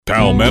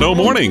Palmetto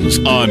Mornings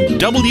on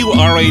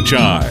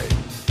WRHI.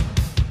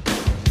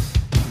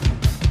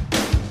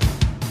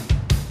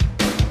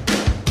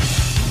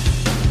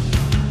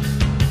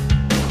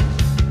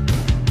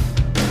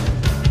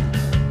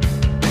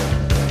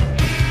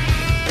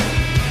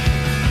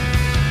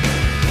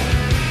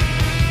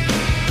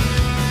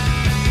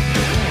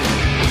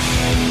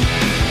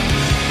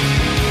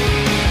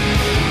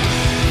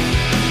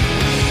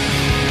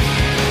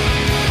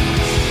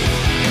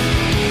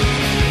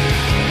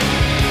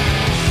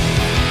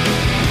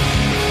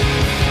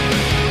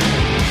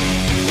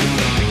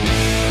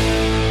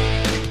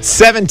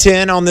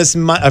 $7:10 on this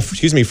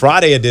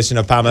Friday edition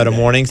of Palmetto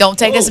Mornings. Don't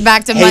take us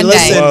back to Hey, Monday.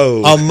 listen,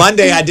 on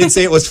Monday I did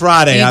say it was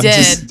Friday. You I'm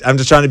did.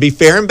 just trying to be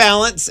fair and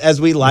balanced as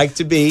we like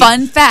to be.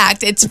 Fun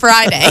fact, it's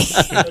Friday.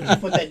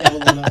 Put that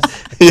devil on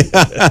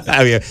us.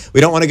 I mean, we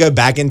don't want to go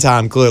back in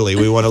time, clearly.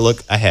 We want to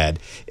look ahead.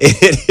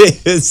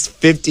 It is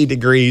 50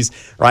 degrees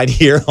right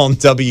here on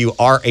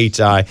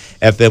WRHI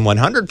FM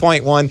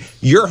 100.1,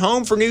 your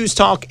home for news,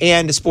 talk,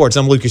 and sports.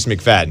 I'm Lucas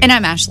McFadden. And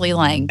I'm Ashley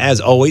Lang.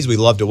 As always, we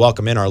love to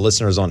welcome in our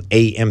listeners on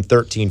AM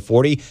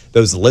 1340,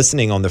 those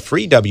listening on the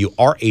free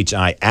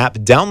WRHI app.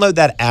 Download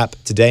that app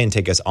today and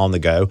take us on the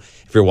go.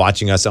 If you're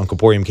watching us on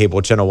Comporium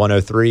Cable Channel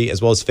 103,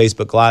 as well as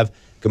Facebook Live,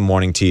 good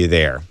morning to you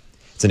there.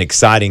 It's an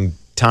exciting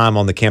time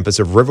on the campus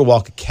of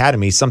Riverwalk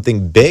Academy.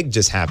 Something big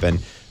just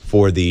happened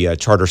for the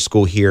charter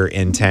school here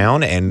in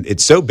town, and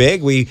it's so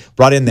big we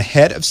brought in the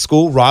head of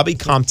school, Robbie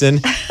Compton,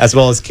 as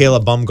well as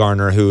Kayla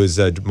Bumgarner, who is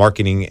a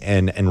marketing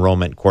and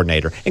enrollment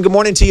coordinator. And good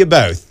morning to you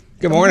both.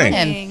 Good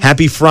morning.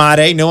 Happy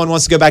Friday. No one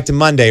wants to go back to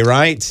Monday,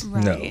 right?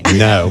 Right.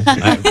 No.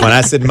 When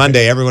I said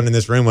Monday, everyone in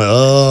this room went,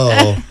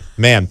 oh,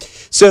 man.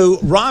 So,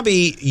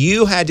 Robbie,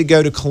 you had to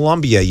go to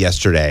Columbia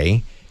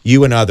yesterday,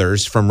 you and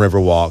others from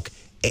Riverwalk,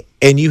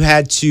 and you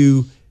had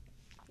to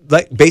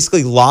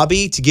basically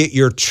lobby to get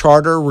your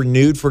charter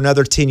renewed for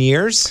another 10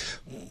 years?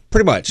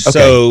 Pretty much. Okay.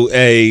 So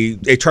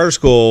a charter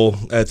school,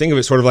 think of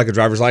it sort of like a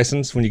driver's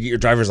license. When you get your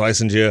driver's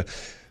license,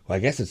 I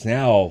guess it's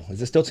now,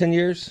 is it still 10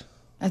 years?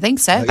 I think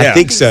so. I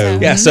think so.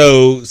 Yeah,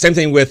 so same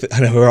thing with, I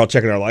know we're all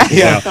checking our license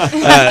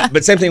now,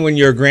 but same thing when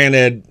you're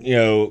granted,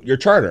 your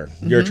charter.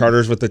 Your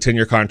charter's with the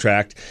 10-year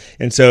contract.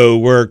 And so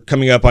we're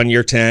coming up on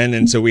year 10,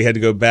 and so we had to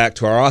go back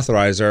to our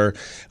authorizer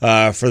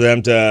for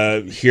them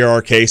to hear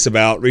our case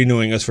about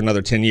renewing us for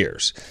another 10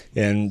 years.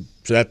 And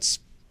so that's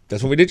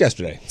what we did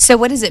yesterday. So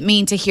what does it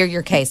mean to hear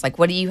your case? Like,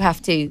 what do you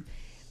have to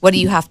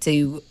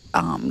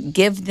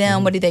give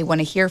them? What do they want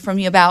to hear from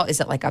you about? Is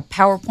it like a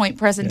PowerPoint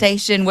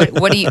presentation?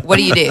 What do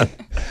you do?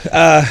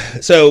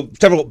 So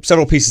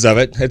several pieces of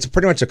it. It's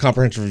pretty much a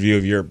comprehensive review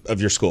of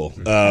your school,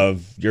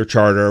 of your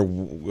charter,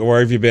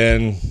 where have you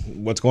been,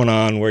 what's going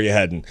on, where are you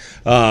heading.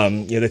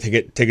 They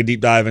take a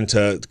deep dive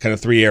into kind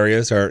of three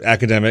areas: our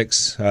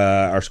academics,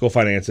 our school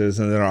finances,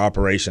 and then our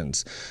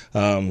operations.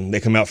 They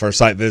come out for a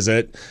site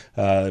visit.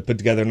 They put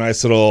together a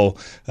nice little.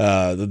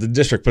 The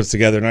district puts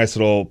together a nice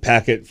little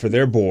packet for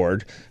their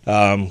board,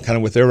 kind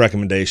of with their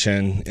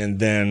recommendation, and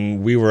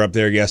then we were up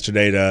there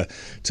yesterday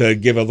to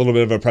give a little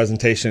bit of a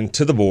presentation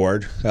to the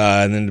board,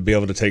 and then to be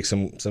able to take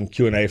some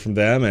Q&A from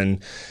them,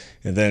 and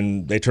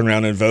then they turn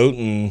around and vote,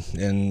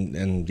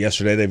 and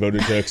yesterday they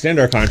voted to extend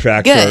our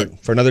contract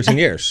for another 10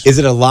 years. Is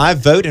it a live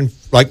vote and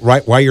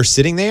right while you're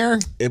sitting there?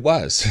 It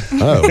was.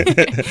 Oh.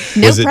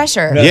 No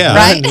pressure. Yeah.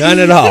 Right? None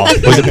at all.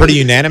 Was it pretty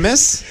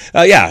unanimous?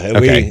 Yeah.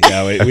 Okay.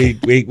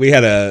 We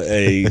had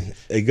a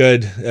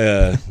good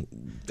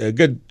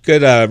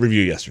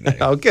review yesterday.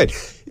 Oh, good.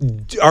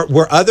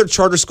 Were other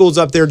charter schools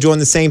up there doing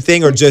the same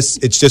thing, or it's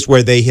just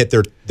where they hit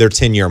their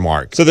 10-year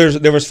mark? So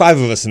there was 5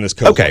 of us in this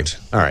cohort. Okay.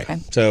 All right. Okay.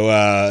 So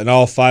and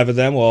all 5 of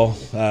them,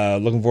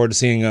 looking forward to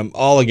seeing them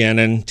all again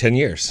in 10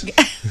 years.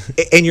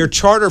 And your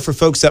charter, for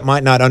folks that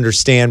might not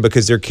understand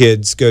because their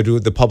kids go to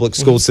the public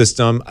school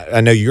system,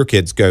 I know your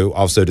kids go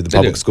also to the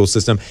public school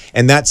system,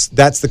 and that's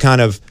the kind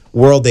of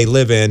world they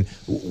live in.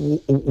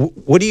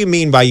 What do you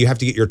mean by you have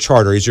to get your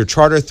charter? Is your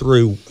charter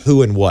through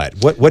who and what?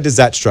 What does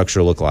that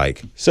structure look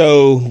like?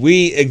 So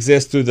we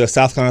exist through the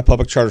South Carolina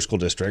Public Charter School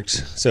District.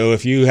 So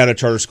if you had a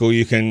charter school,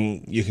 you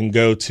can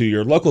go to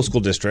your local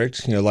school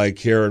district. Like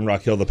here in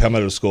Rock Hill, the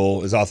Palmetto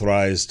School is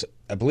authorized,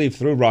 I believe,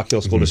 through Rock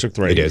Hill School District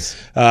 3. It is.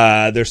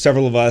 There's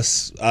several of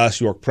us,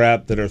 York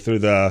Prep, that are through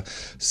the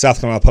South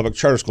Carolina Public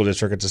Charter School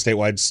District. It's a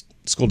statewide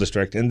school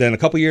district. And then a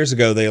couple years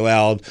ago, they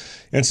allowed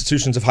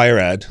institutions of higher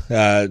ed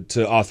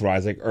to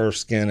authorize, like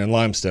Erskine and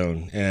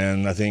Limestone.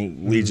 And I think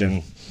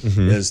Legion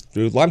is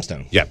through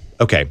Limestone. Yeah.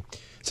 Okay.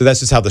 So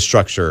that's just how the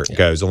structure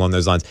goes along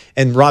those lines.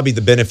 And Robbie,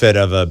 the benefit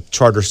of a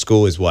charter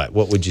school is what?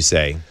 What would you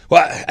say?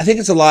 Well, I think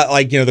it's a lot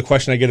like, the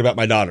question I get about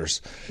my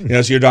daughters. So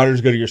your daughters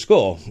go to your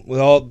school.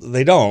 Well,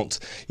 they don't.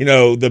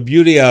 The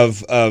beauty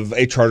of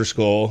a charter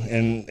school,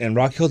 and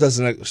Rock Hill does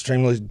an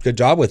extremely good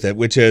job with it,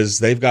 which is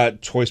they've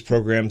got choice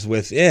programs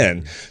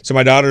within. So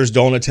my daughters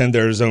don't attend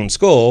their own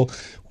school.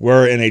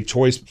 we're in a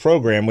choice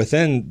program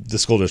within the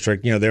school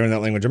district. They're in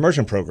that language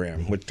immersion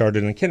program, which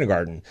started in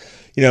kindergarten.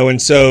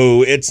 And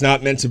so it's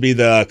not meant to be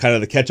the kind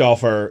of the catch-all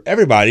for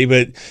everybody,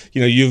 but,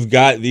 you've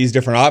got these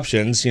different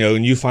options,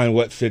 and you find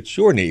what fits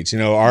your needs.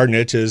 Our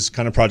niche is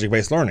kind of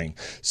project-based learning.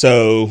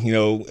 So,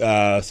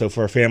 so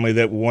for a family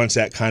that wants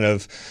that kind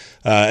of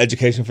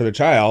education for their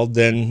child,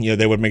 then,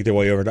 they would make their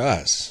way over to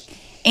us.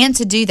 And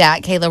to do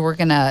that, Kayla, we're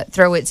going to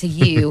throw it to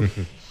you.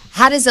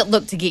 How does it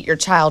look to get your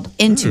child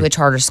into a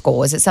charter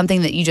school? Is it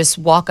something that you just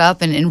walk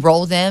up and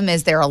enroll them?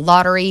 Is there a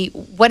lottery?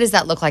 What does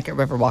that look like at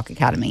Riverwalk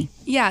Academy?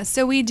 Yeah,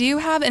 so we do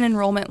have an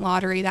enrollment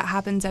lottery that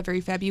happens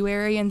every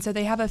February, and so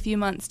they have a few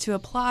months to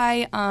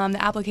apply.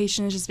 The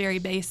application is just very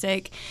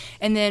basic,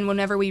 and then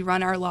whenever we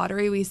run our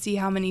lottery, we see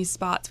how many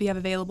spots we have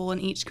available in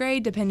each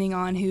grade, depending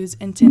on who's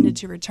intended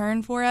to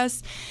return for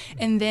us.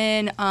 And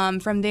then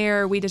from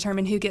there, we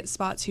determine who gets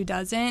spots, who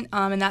doesn't,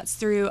 and that's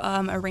through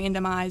a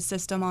randomized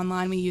system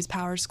online. We use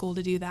PowerSchool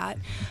to do that,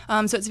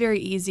 so it's very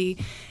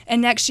easy.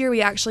 And next year,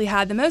 we actually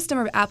had the most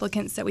number of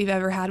applicants that we've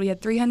ever had. We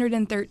had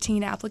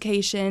 313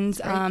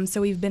 applications. So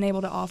we've been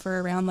able to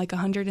offer around like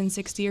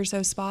 160 or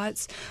so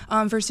spots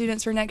for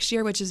students for next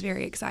year, which is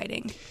very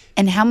exciting.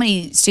 And how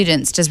many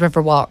students does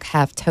Riverwalk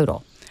have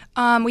total?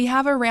 We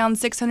have around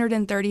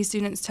 630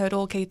 students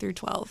total, K through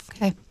 12.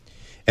 Okay.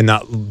 And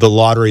the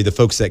lottery, the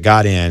folks that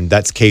got in,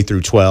 that's K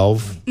through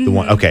 12. The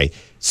one, okay.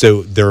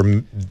 So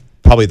they're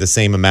probably the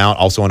same amount,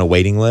 also on a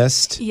waiting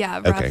list? Yeah,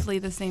 roughly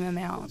the same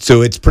amount.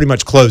 So it's pretty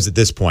much closed at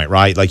this point,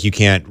 right? Like you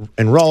can't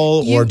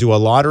enroll or do a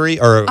lottery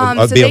or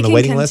so be on the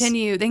waiting list?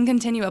 They can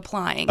continue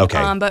applying.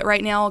 Okay. But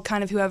right now,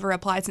 kind of whoever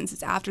applies, since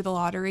it's after the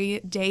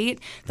lottery date,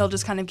 they'll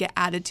just kind of get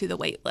added to the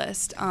wait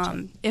list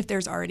if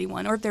there's already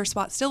one. Or if there's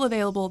spots still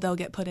available, they'll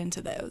get put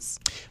into those.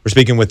 We're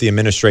speaking with the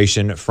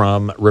administration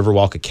from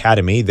Riverwalk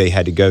Academy. They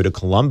had to go to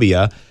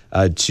Columbia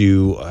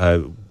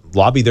to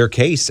lobby their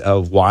case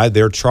of why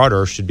their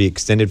charter should be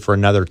extended for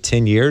another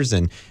 10 years.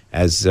 And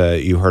as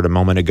you heard a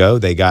moment ago,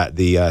 they got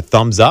the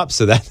thumbs up.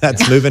 So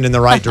that's moving in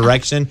the right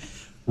direction.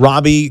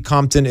 Robbie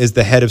Compton is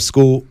the head of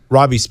school.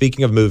 Robbie,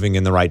 speaking of moving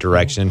in the right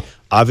direction,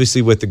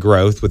 obviously with the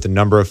growth, with the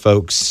number of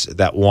folks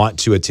that want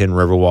to attend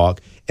Riverwalk,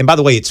 and by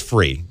the way, it's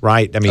free,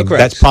 right? I mean,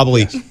 that's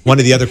probably one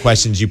of the other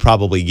questions you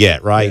probably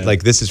get, right? Yeah.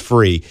 Like, this is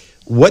free.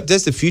 What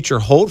does the future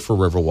hold for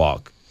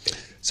Riverwalk?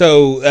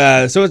 So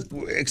it's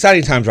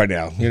exciting times right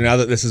now. Now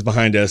that this is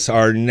behind us,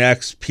 our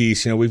next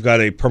piece, we've got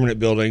a permanent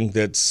building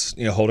that's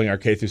holding our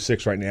K through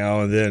 6 right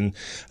now, and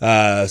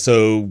then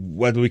so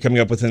what we'll be coming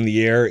up within the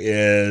year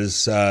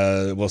is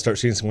we'll start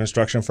seeing some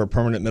construction for a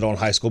permanent middle and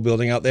high school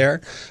building out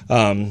there,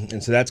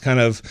 and so that's kind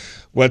of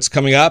what's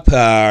coming up.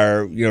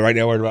 Right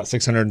now we're at about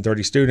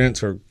 630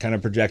 students. We're kind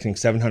of projecting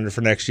 700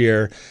 for next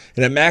year,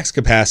 and at max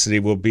capacity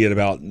we'll be at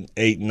about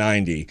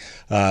 890.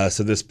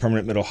 So this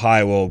permanent middle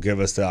high will give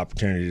us the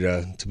opportunity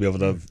to be able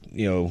to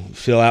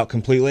fill out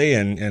completely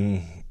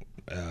and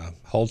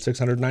hold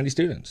 690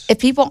 students. If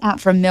people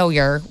aren't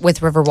familiar with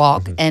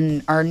Riverwalk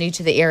and are new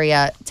to the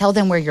area, tell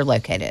them where you're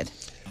located.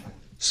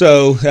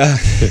 So,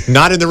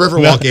 not in the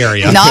Riverwalk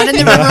area. Not in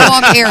the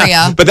Riverwalk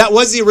area. But that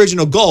was the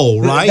original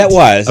goal, right? That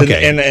was.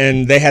 Okay.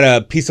 And they had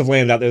a piece of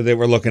land out there they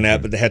were looking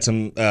at, but they had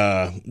some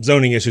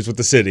zoning issues with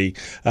the city.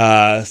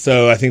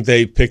 So I think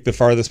they picked the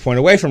farthest point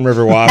away from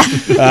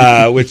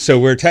Riverwalk, so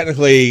we're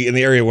technically in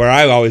the area where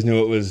I always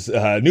knew it was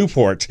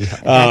Newport.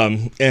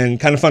 And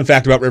kind of fun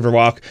fact about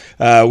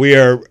Riverwalk, we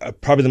are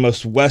probably the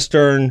most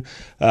western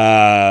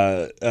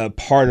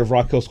part of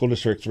Rock Hill School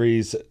District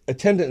 3's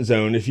attendance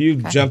zone. If you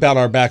jump out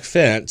our back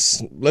fence,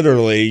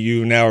 literally,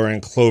 you now are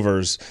in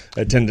Clover's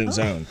attendance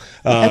zone.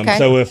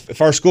 So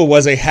if our school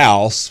was a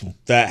house,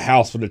 that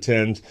house would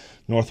attend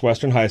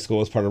Northwestern High School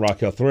as part of Rock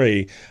Hill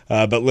 3,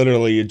 but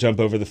literally you jump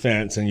over the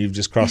fence and you've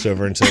just crossed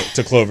over into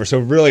Clover. So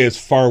really as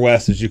far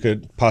west as you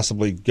could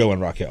possibly go in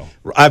Rock Hill.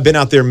 I've been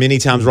out there many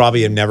times,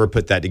 Robbie, and never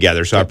put that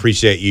together. So I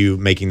appreciate you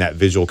making that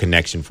visual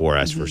connection for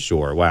us for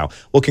sure. Wow.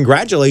 Well,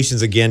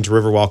 congratulations again to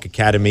Riverwalk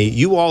Academy.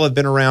 You all have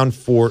been around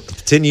for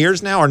 10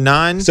 years now or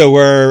 9? So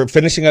we're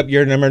finishing up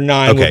year number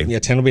 9. Okay.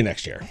 10 will be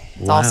next year.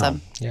 It's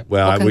awesome. Yep.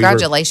 Well,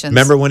 congratulations.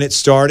 Remember when it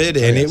started,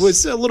 and it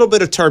was a little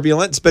bit of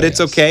turbulence, but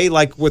it's okay.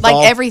 Like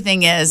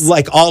everything is.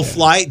 Like all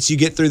flights, you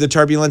get through the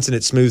turbulence, and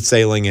it's smooth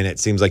sailing, and it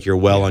seems like you're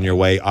well on your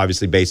way,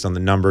 obviously based on the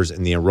numbers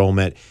and the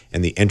enrollment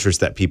and the interest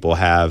that people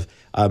have.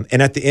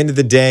 And at the end of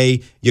the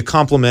day, you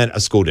complement a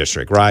school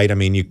district, right? I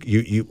mean,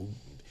 you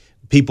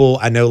people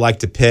I know like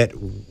to pit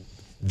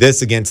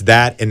this against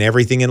that and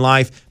everything in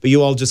life, but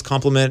you all just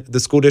complement the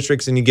school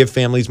districts and you give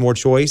families more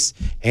choice.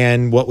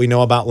 And what we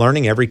know about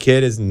learning, every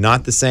kid is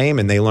not the same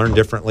and they learn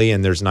differently,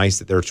 and there's nice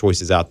that there are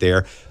choices out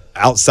there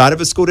outside of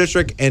a school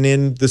district and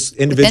in the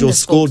individual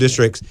school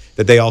districts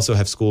that they also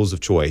have schools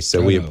of choice.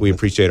 So we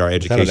appreciate our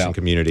education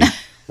community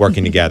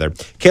working together.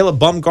 Caleb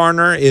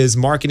Bumgarner is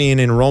Marketing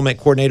and Enrollment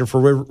Coordinator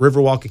for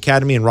Riverwalk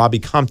Academy, and Robbie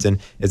Compton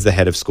is the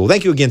head of school.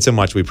 Thank you again so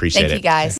much. We appreciate it. Thank you, guys.